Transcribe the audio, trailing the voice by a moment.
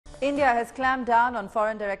India has clamped down on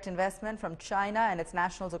foreign direct investment from China and its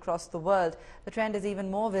nationals across the world. The trend is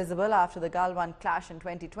even more visible after the Galwan clash in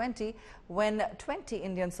 2020, when 20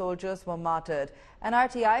 Indian soldiers were martyred. An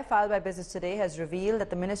RTI filed by Business Today has revealed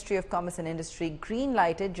that the Ministry of Commerce and Industry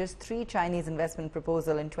green-lighted just 3 Chinese investment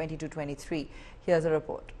proposals in 22-23. Here's a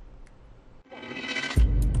report.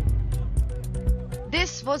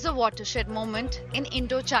 This was a watershed moment in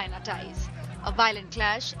Indo-China ties. A violent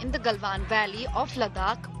clash in the Galwan Valley of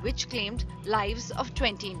Ladakh, which claimed lives of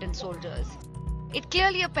 20 Indian soldiers. It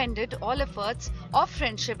clearly appended all efforts of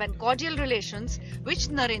friendship and cordial relations which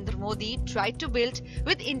Narendra Modi tried to build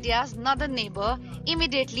with India's northern neighbour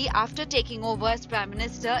immediately after taking over as Prime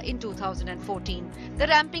Minister in 2014. The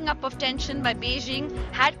ramping up of tension by Beijing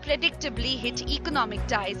had predictably hit economic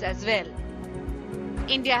ties as well.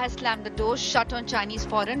 India has slammed the door shut on Chinese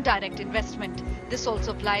foreign direct investment. This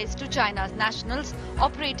also applies to China's nationals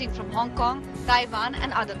operating from Hong Kong, Taiwan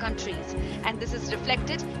and other countries. And this is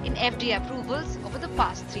reflected in FDI approvals over the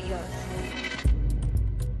past 3 years.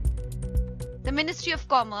 The Ministry of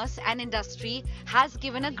Commerce and Industry has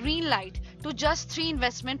given a green light to just 3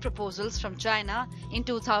 investment proposals from China in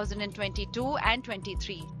 2022 and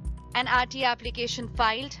 23. An RTI application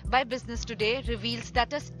filed by Business Today reveals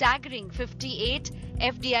that a staggering 58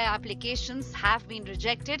 FDI applications have been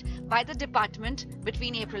rejected by the department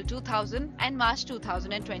between April 2000 and March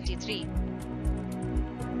 2023.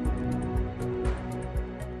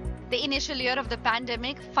 The initial year of the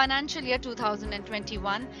pandemic, financial year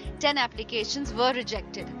 2021, 10 applications were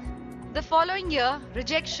rejected. The following year,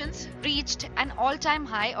 rejections reached an all-time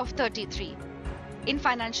high of 33. In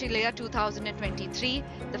financial year 2023,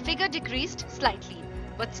 the figure decreased slightly,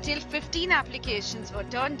 but still 15 applications were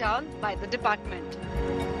turned down by the department.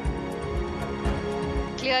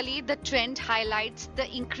 Clearly, the trend highlights the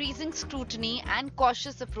increasing scrutiny and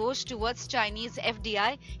cautious approach towards Chinese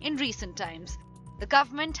FDI in recent times. The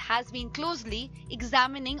government has been closely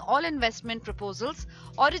examining all investment proposals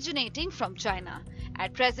originating from China.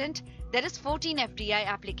 At present, there is 14 FDI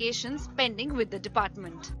applications pending with the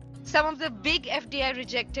department. Some of the big FDI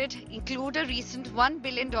rejected include a recent $1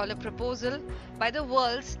 billion proposal by the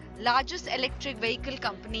world's largest electric vehicle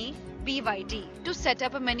company, BYD, to set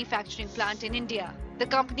up a manufacturing plant in India. The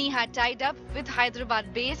company had tied up with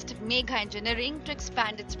Hyderabad-based Megha Engineering to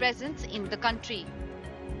expand its presence in the country.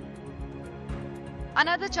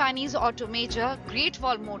 Another Chinese auto major, Great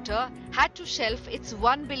Wall Motor, had to shelf its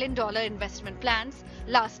 $1 billion investment plans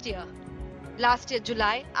last year,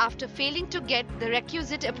 July, after failing to get the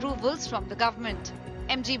requisite approvals from the government.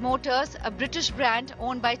 MG Motors, a British brand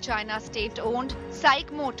owned by China's state-owned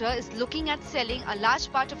SAIC Motor, is looking at selling a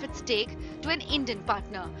large part of its stake to an Indian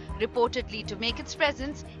partner, reportedly to make its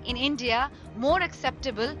presence in India more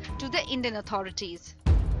acceptable to the Indian authorities.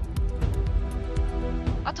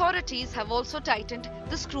 Authorities have also tightened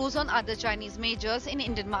the screws on other Chinese majors in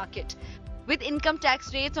Indian market, with income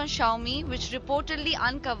tax rates on Xiaomi, which reportedly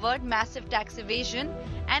uncovered massive tax evasion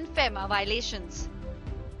and FEMA violations.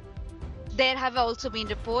 There have also been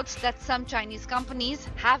reports that some Chinese companies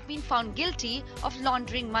have been found guilty of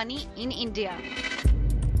laundering money in India.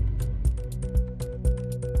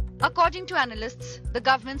 According to analysts, the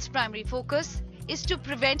government's primary focus is to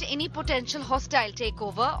prevent any potential hostile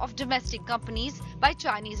takeover of domestic companies by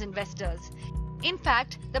Chinese investors. In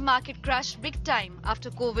fact, the market crashed big time after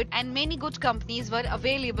COVID and many good companies were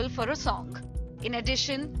available for a song. In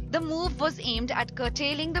addition, the move was aimed at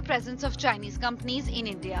curtailing the presence of Chinese companies in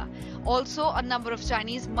India. Also, a number of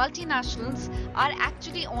Chinese multinationals are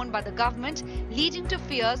actually owned by the government, leading to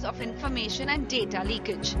fears of information and data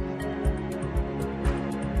leakage.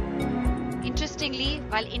 Interestingly,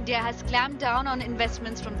 while India has clamped down on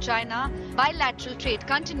investments from China, bilateral trade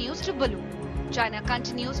continues to balloon. China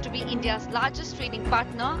continues to be India's largest trading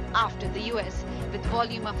partner after the US, with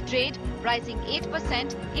volume of trade rising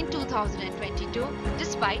 8% in 2022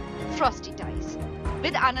 despite frosty ties.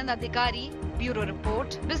 With Anand Adhikari, Bureau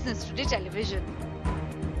Report, Business Today Television.